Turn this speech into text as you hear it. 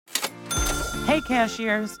Hey,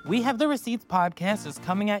 cashiers! We Have the Receipts podcast is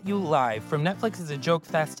coming at you live from Netflix's A Joke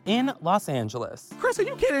Fest in Los Angeles. Chris, are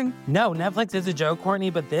you kidding? No, Netflix is a joke, Courtney,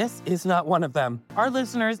 but this is not one of them. Our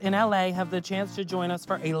listeners in LA have the chance to join us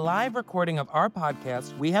for a live recording of our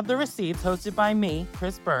podcast, We Have the Receipts, hosted by me,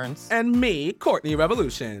 Chris Burns. And me, Courtney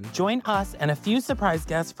Revolution. Join us and a few surprise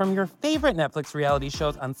guests from your favorite Netflix reality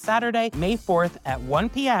shows on Saturday, May 4th at 1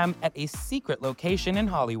 p.m. at a secret location in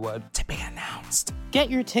Hollywood. To be announced. Get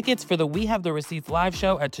your tickets for the We Have the Receipts live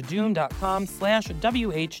show at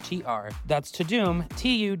tudum.com/WHTR. That's Tudum,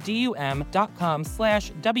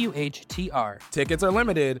 TUDUM.com/WHTR. Tickets are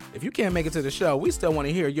limited. If you can't make it to the show, we still want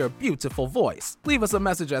to hear your beautiful voice. Leave us a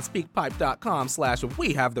message at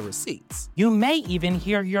speakpipe.com/We Have the Receipts. You may even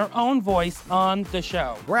hear your own voice on the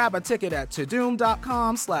show. Grab a ticket at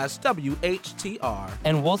tudum.com/WHTR.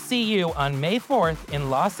 And we'll see you on May 4th in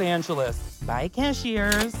Los Angeles. Bye,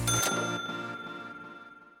 cashiers.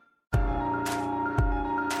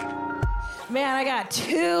 Man, I got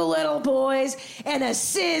 2 little boys and a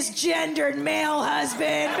cisgendered male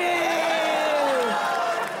husband.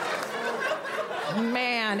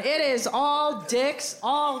 Man, it is all dicks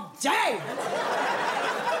all day.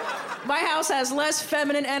 My house has less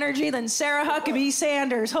feminine energy than Sarah Huckabee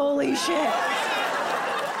Sanders. Holy shit.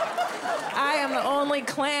 I am the only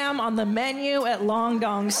clam on the menu at Long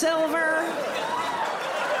Dong Silver.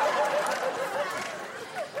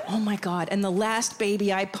 Oh my God, and the last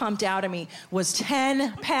baby I pumped out of me was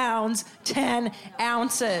 10 pounds, 10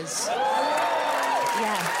 ounces.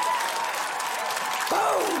 Yeah.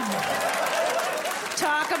 Boom!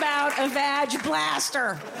 Talk about a vag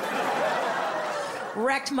blaster.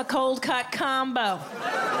 Wrecked my cold cut combo.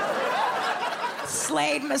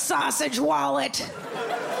 Slayed my sausage wallet.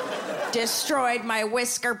 Destroyed my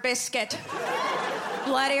whisker biscuit.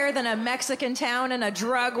 Bloodier than a Mexican town in a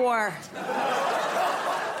drug war.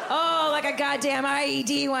 Oh, like a goddamn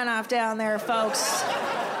IED went off down there, folks.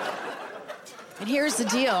 And here's the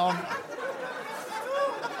deal.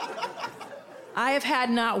 I have had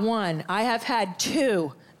not one, I have had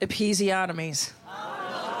 2 episiotomies.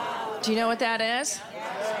 Do you know what that is?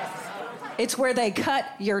 It's where they cut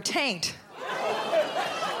your taint.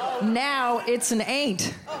 Now it's an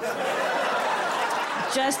ain't.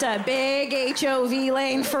 Just a big HOV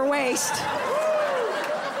lane for waste.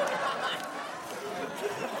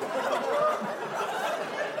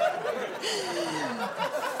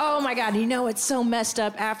 Oh my God, you know it's so messed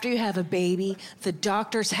up. After you have a baby, the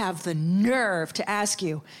doctors have the nerve to ask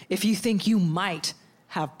you if you think you might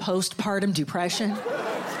have postpartum depression.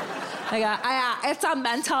 They go, it's a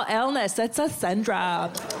mental illness, it's a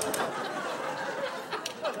syndrome.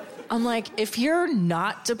 I'm like, if you're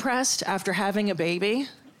not depressed after having a baby,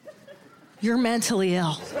 you're mentally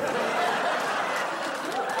ill.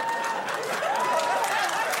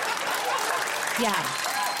 Yeah.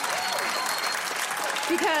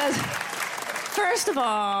 Because, first of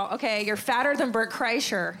all, okay, you're fatter than Bert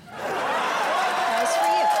Kreischer. That was for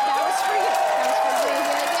you. That was for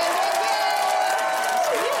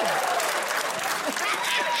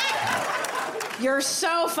you. You're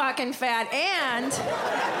so fucking fat. And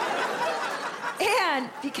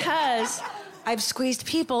because I've squeezed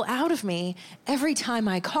people out of me, every time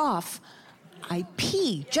I cough, I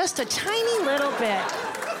pee just a tiny little bit.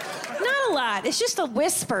 Not a lot. It's just a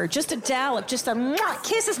whisper, just a dollop, just a mwah,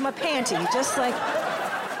 kisses my panty. Just like,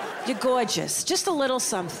 you're gorgeous. Just a little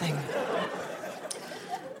something.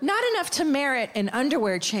 Not enough to merit an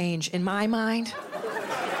underwear change in my mind.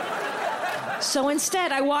 So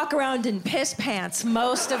instead, I walk around in piss pants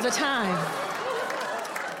most of the time.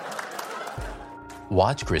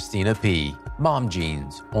 Watch Christina P. Mom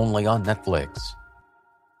Jeans, only on Netflix.